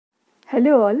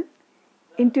Hello all.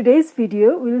 In today's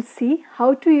video, we will see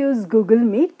how to use Google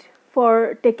Meet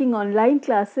for taking online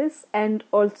classes and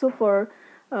also for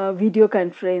video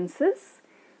conferences.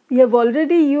 We have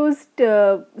already used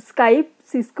Skype,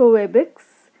 Cisco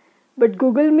WebEx, but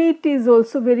Google Meet is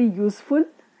also very useful.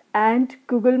 And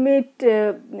Google Meet,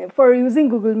 for using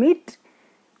Google Meet,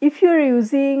 if you are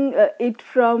using it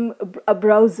from a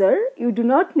browser, you do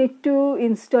not need to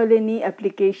install any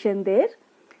application there.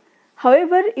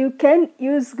 However, you can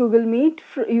use Google Meet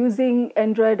using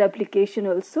Android application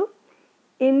also.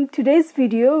 In today's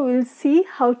video, we will see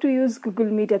how to use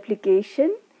Google Meet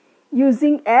application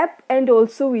using app and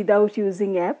also without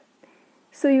using app.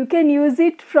 So you can use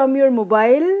it from your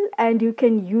mobile and you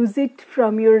can use it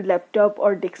from your laptop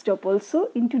or desktop also.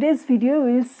 In today's video,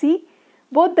 we will see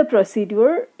both the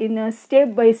procedure in a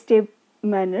step-by-step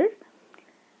manner.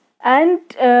 And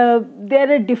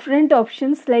there are different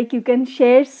options, like you can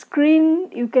share screen,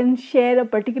 you can share a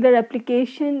particular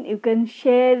application, you can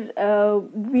share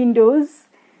windows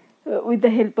with the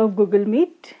help of Google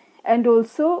Meet, and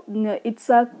also it's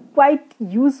a quite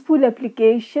useful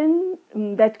application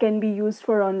that can be used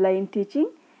for online teaching.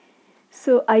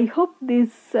 So I hope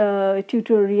this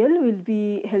tutorial will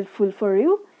be helpful for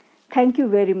you. Thank you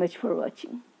very much for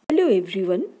watching. Hello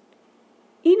everyone.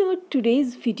 In our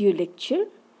today's video lecture,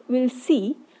 we'll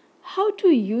see how to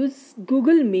use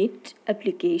Google Meet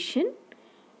application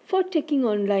for taking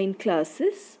online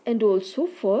classes and also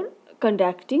for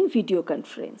conducting video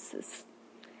conferences.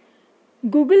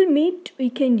 Google Meet we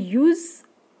can use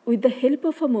with the help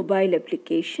of a mobile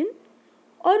application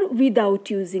or without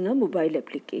using a mobile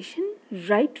application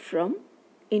right from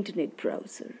internet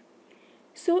browser.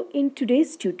 So in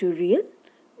today's tutorial,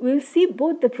 we'll see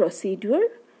both the procedure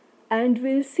and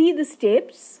we'll see the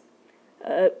steps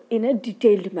in a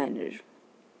detailed manner.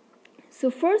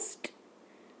 So first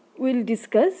we'll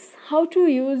discuss how to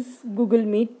use Google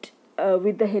Meet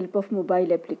with the help of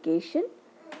mobile application.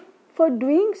 For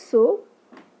doing so,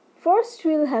 first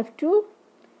we'll have to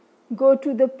go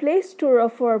to the Play Store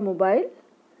of our mobile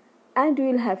and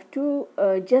we'll have to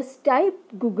just type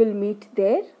Google Meet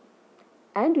there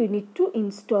and we need to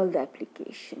install the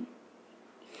application.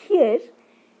 Here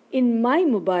in my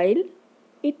mobile,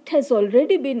 it has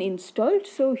already been installed,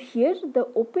 so here the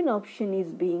open option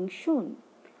is being shown.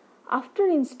 After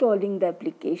installing the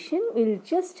application, we'll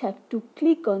just have to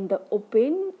click on the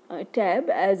open tab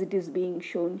as it is being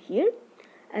shown here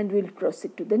and we'll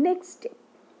proceed to the next step.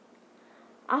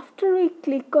 After we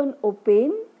click on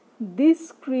open, this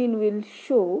screen will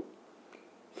show.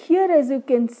 Here as you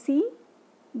can see,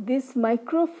 this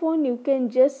microphone, you can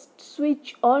just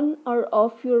switch on or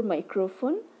off your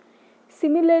microphone.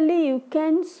 Similarly, you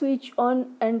can switch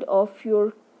on and off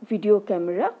your video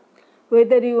camera,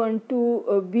 whether you want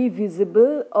to be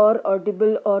visible or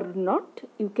audible or not,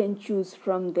 you can choose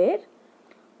from there.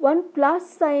 One plus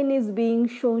sign is being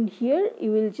shown here.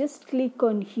 You will just click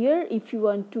on here if you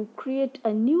want to create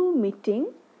a new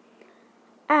meeting,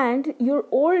 and your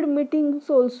old meetings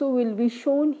also will be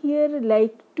shown here,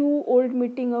 like two old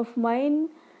meeting of mine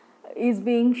is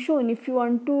being shown. If you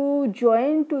want to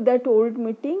join to that old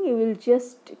meeting, you will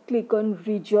just click on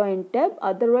rejoin tab.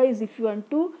 Otherwise, if you want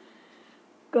to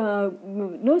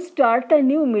start a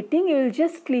new meeting, you will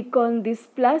just click on this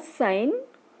plus sign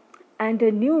and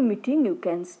a new meeting you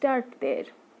can start there.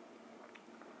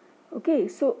 Okay,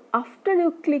 so after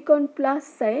you click on plus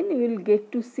sign, you will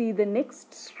get to see the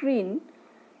next screen.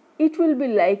 It will be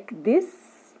like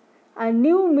this. A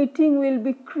new meeting will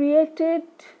be created.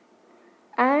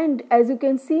 And as you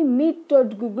can see,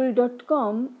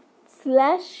 meet.google.com/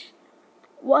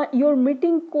 your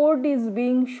meeting code is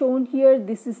being shown here.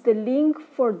 This is the link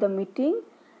for the meeting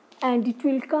and it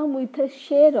will come with a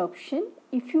share option.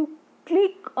 If you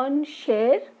click on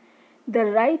share, the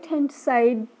right hand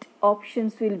side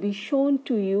options will be shown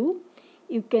to you.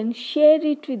 You can share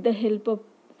it with the help of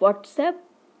WhatsApp,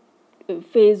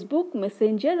 Facebook,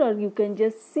 Messenger, or you can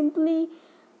just simply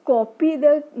copy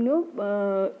the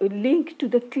link to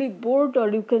the clipboard, or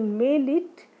you can mail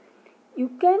it. You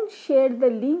can share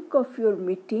the link of your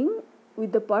meeting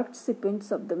with the participants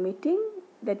of the meeting.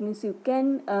 That means you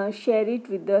can share it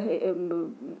with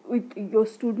with your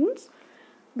students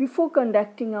before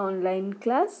conducting an online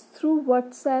class through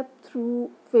WhatsApp, through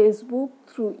Facebook,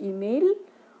 through email,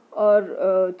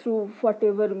 or through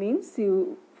whatever means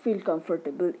you feel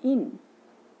comfortable in.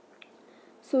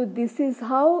 So this is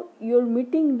how your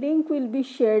meeting link will be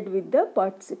shared with the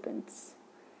participants.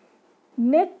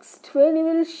 Next, when you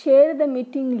will share the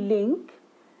meeting link,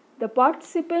 the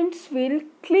participants will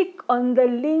click on the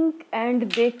link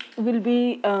and they will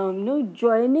be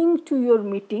joining to your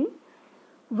meeting.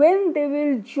 when they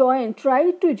will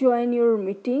try to join your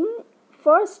meeting,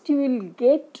 first you will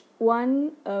get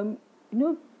one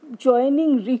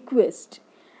joining request.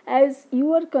 As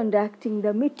you are conducting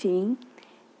the meeting,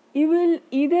 you will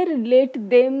either let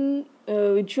them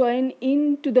join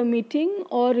into the meeting,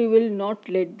 or you will not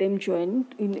let them join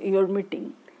in your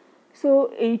meeting.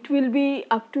 So it will be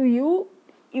up to you.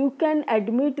 You can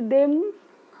admit them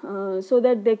so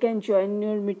that they can join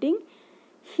your meeting.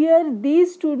 Here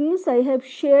these students, I have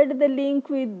shared the link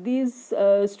with these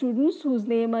students whose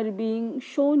name are being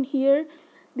shown here.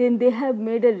 Then they have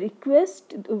made a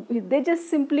request. They just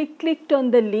simply clicked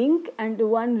on the link and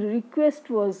one request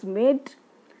was made,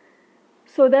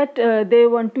 so that they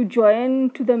want to join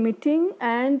to the meeting,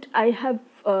 and I have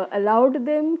allowed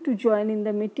them to join in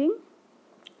the meeting.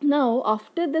 Now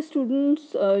after the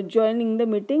students joining the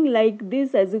meeting like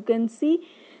this, as you can see,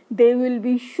 they will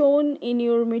be shown in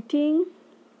your meeting.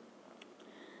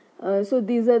 So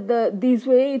these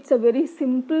way it's a very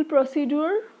simple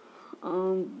procedure.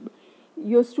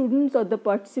 Your students or the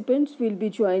participants will be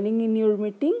joining in your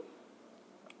meeting,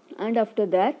 and after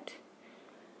that,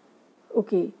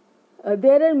 okay,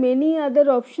 there are many other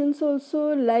options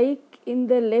also, like in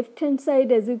the left hand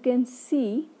side, as you can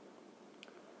see,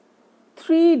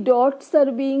 3 dots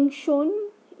are being shown.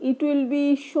 It will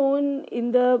be shown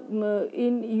in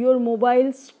your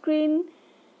mobile screen.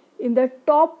 In the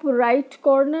top right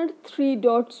corner, 3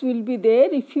 dots will be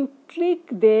there. If you click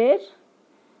there,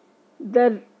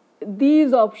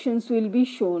 these options will be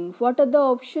shown. What are the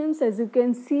options? As you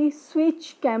can see,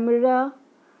 switch camera,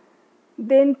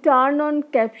 then turn on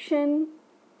caption,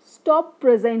 stop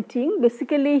presenting.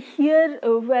 Basically here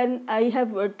when I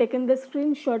have taken the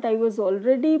screenshot, I was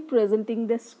already presenting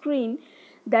the screen.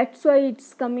 That's why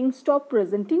it's coming stop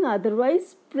presenting.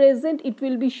 Otherwise present, it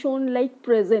will be shown like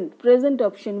present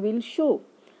option will show.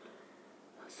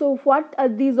 So what are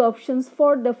these options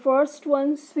for? The first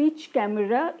one, switch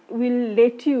camera, will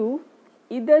let you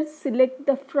either select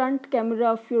the front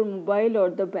camera of your mobile or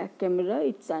the back camera.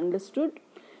 It's understood,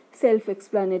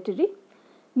 self-explanatory.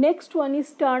 Next one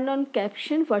is turn on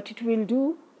caption. What it will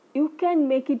do, you can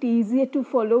make it easier to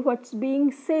follow what's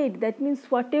being said. That means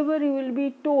whatever you will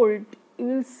be told, you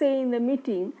will say in the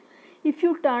meeting. If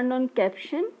you turn on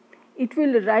caption, it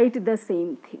will write the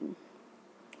same thing.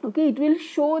 Okay, it will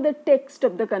show the text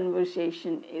of the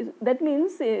conversation. That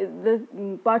means the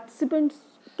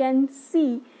participants can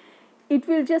see. It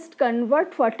will just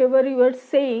convert whatever you are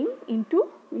saying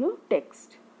into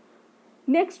text.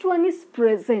 Next one is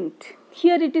present.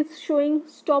 Here it is showing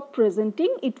stop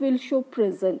presenting. It will show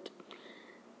present.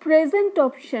 Present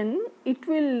option, it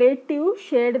will let you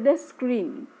share the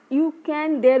screen.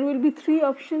 There will be 3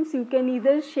 options. You can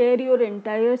either share your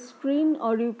entire screen,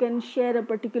 or you can share a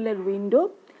particular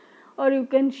window, or you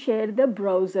can share the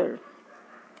browser.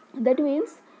 That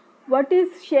means, what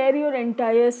is share your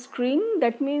entire screen?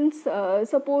 That means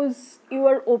suppose you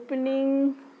are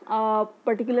opening a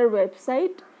particular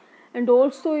website and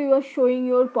also you are showing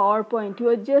your PowerPoint. You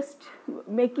are just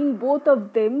making both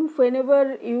of them.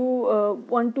 Whenever you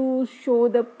want to show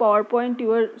the PowerPoint,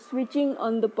 you are switching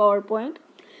to the PowerPoint,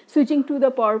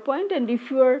 and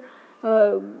if you are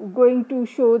going to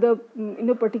show the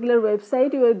particular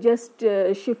website, you are just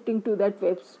shifting to that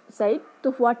website.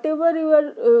 So whatever you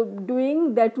are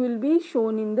doing, that will be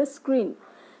shown in the screen.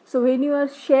 So when you are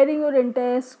sharing your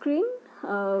entire screen,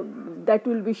 that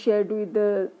will be shared with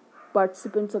the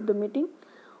participants of the meeting.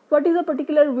 What is a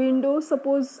particular window?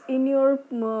 Suppose in your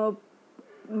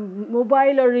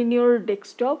mobile or in your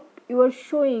desktop, you are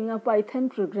showing a Python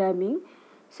programming.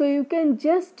 So you can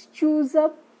just choose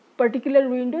a particular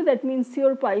window. That means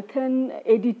your Python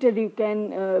editor you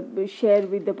can share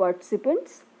with the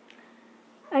participants.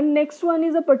 And next one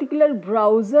is a particular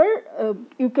browser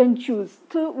you can choose.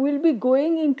 So we'll be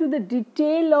going into the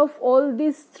detail of all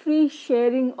these 3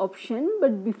 sharing options,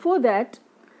 but before that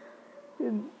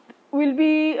we'll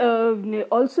be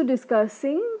also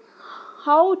discussing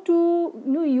how to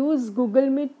use Google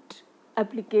Meet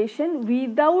application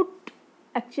without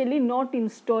actually not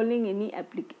installing any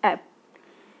app.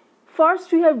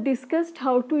 First, we have discussed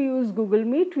how to use Google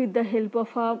Meet with the help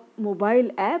of a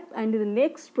mobile app, and the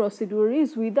next procedure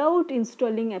is without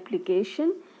installing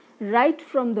application, right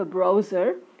from the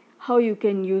browser, how you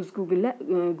can use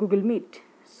Google Meet.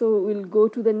 So we'll go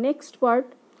to the next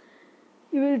part.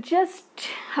 You will just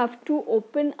have to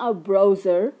open a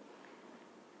browser,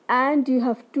 and you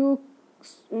have to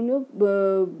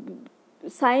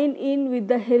sign in with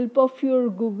the help of your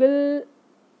Google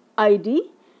ID.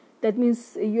 That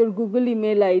means your Google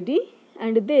email ID,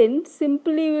 and then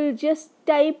simply you will just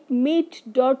type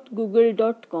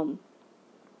meet.google.com.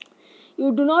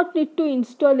 You do not need to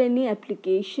install any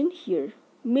application here.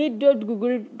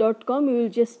 meet.google.com, you will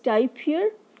just type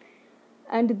here,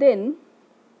 and then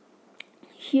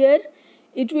here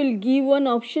it will give one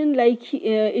option like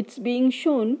it's being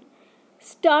shown,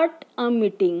 start a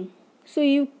meeting. So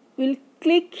you will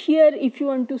click here if you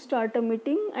want to start a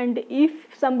meeting, and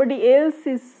if somebody else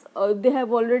is they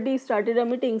have already started a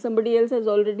meeting, somebody else has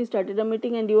already started a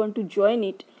meeting and you want to join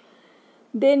it,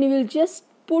 then you will just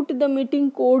put the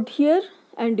meeting code here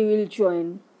and you will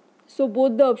join. So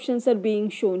both the options are being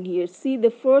shown here. See,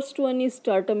 the first one is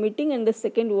start a meeting and the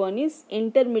second one is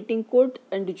enter meeting code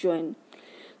and join.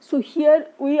 So here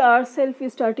we ourselves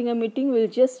is starting a meeting. We'll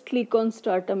just click on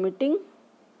start a meeting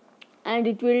and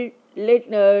it will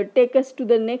take us to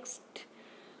the next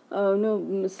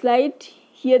slide.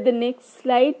 Here the next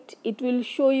slide, it will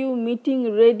show you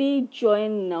meeting ready,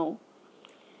 join now.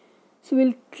 So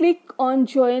we'll click on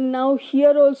join now.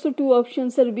 Here also two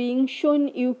options are being shown.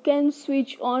 You can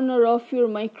switch on or off your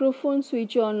microphone,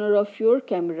 switch on or off your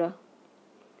camera.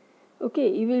 Okay,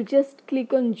 you will just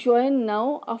click on join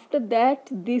now. After that,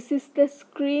 this is the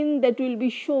screen that will be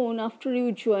shown after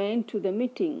you join to the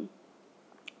meeting.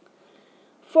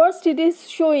 First it is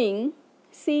showing,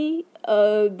 see,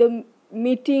 the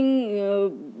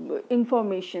meeting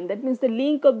information. That means the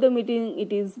link of the meeting,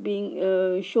 it is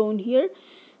being shown here.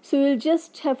 So you will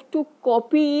just have to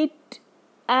copy it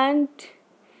and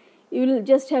you will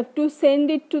just have to send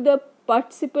it to the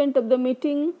participant of the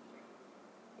meeting.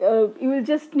 You will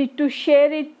just need to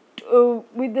share it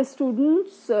with the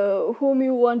students whom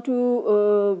you want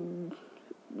to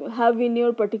have in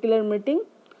your particular meeting.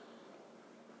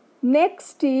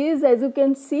 Next is, as you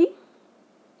can see,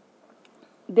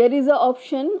 there is an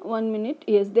option, 1 minute,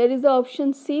 yes, there is an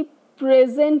option, see,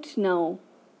 present now.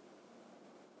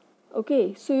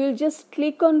 Okay, so you will just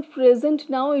click on present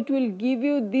now. It will give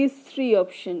you these three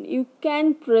options. You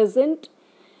can present,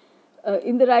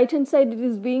 in the right hand side it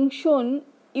is being shown,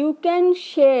 you can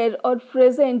share or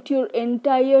present your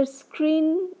entire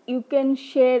screen, you can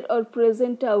share or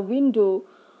present a window,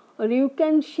 or you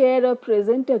can share or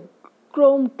present a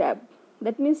Chrome tab.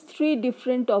 That means three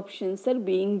different options are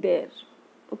being there.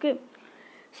 Okay,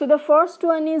 so the first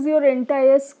one is your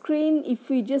entire screen. If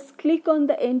we just click on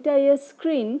the entire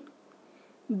screen,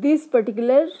 this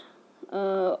particular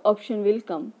option will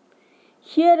come.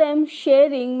 Here I am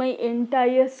sharing my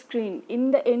entire screen.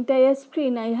 In the entire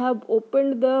screen, I have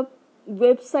opened the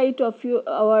website of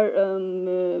our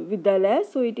Vidyalaya.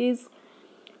 So it is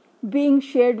being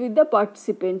shared with the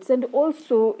participants, and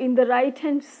also in the right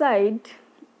hand side,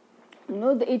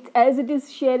 as it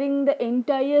is sharing the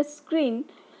entire screen,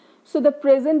 so the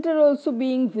presenter also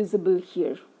being visible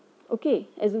here. Okay,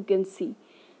 as you can see.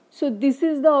 So this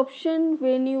is the option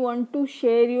when you want to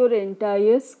share your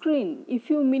entire screen. If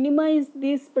you minimize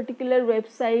this particular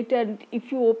website and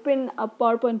if you open a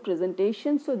PowerPoint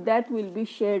presentation, so that will be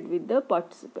shared with the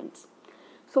participants.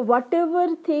 So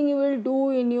whatever thing you will do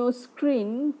in your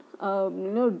screen,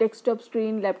 desktop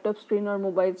screen, laptop screen or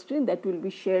mobile screen, that will be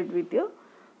shared with your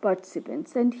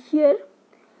participants. And here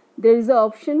there is an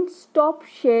option stop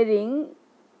sharing.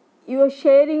 You are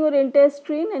sharing your entire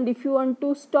screen, and if you want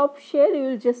to stop share, you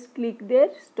will just click there,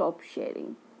 stop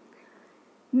sharing.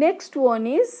 Next one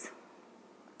is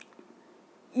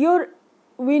your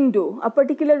window, a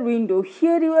particular window.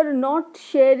 Here you are not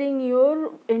sharing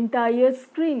your entire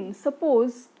screen.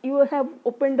 Suppose you have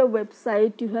opened a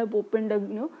website, you have opened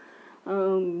a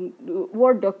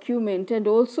Word document, and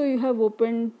also you have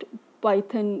opened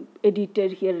Python editor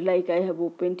here, like I have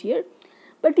opened here.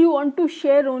 But you want to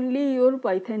share only your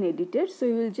Python editor, so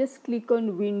you will just click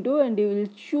on window and you will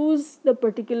choose the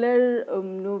particular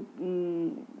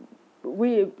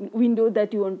window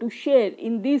that you want to share.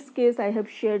 In this case, I have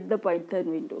shared the Python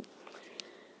window.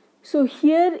 So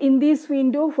here in this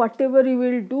window, whatever you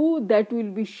will do, that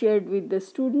will be shared with the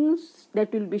students,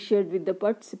 that will be shared with the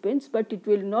participants, but it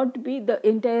will not be, the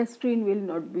entire screen will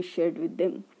not be shared with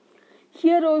them.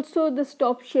 Here also the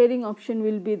stop sharing option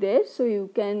will be there, so you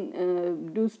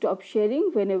can do stop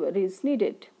sharing whenever is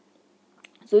needed.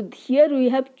 So here we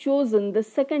have chosen the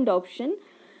second option,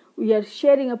 we are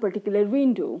sharing a particular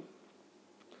window.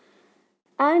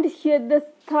 And here the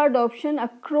third option, a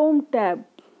Chrome tab.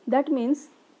 That means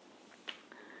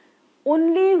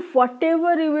only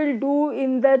whatever you will do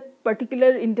in that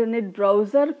particular internet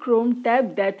browser, Chrome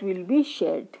tab, that will be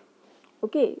shared.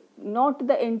 Okay, not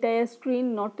the entire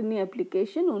screen, not any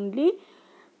application, only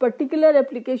particular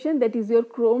application, that is your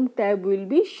Chrome tab, will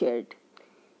be shared.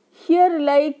 Here,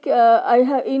 like I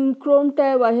have in Chrome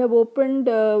tab, I have opened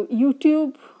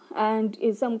YouTube and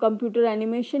some computer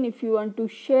animation. If you want to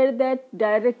share that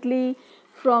directly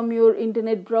from your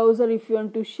internet browser. If you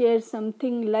want to share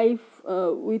something live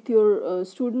with your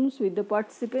students, with the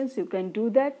participants, you can do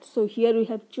that. So here we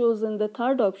have chosen the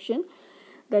third option,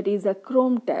 that is a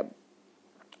Chrome tab.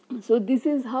 So this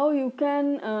is how you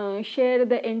can share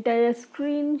the entire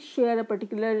screen, share a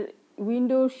particular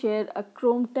window, share a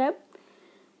Chrome tab.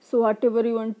 So whatever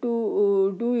you want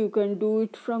to do, you can do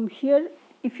it from here.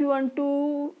 If you want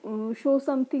to show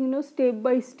something, step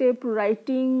by step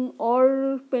writing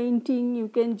or painting, you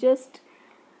can just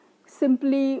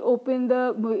simply open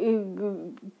the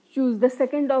choose the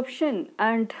second option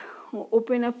and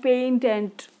open a paint,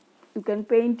 and you can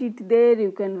paint it there,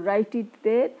 you can write it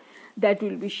there. That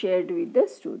will be shared with the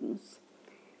students.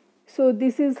 So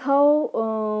this is how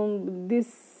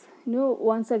this,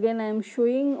 once again I am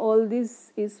showing all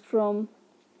this is from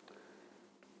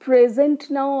present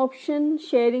now option.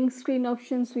 Sharing screen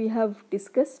options we have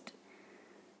discussed.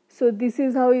 So this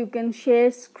is how you can share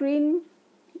screen,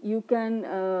 you can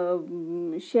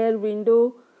share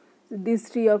window. These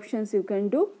three options you can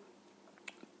do.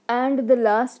 And the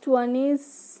last one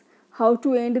is how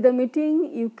to end the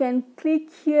meeting. You can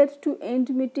click here to end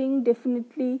meeting.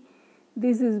 Definitely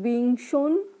this is being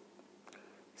shown.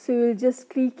 So you will just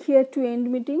click here to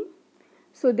end meeting.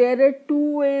 So there are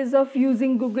two ways of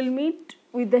using Google Meet: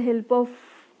 with the help of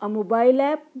a mobile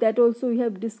app, that also we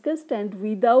have discussed, and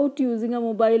without using a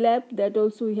mobile app, that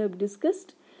also we have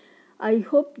discussed. I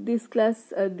hope this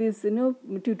class, this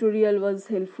tutorial was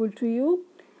helpful to you.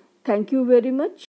 Thank you very much.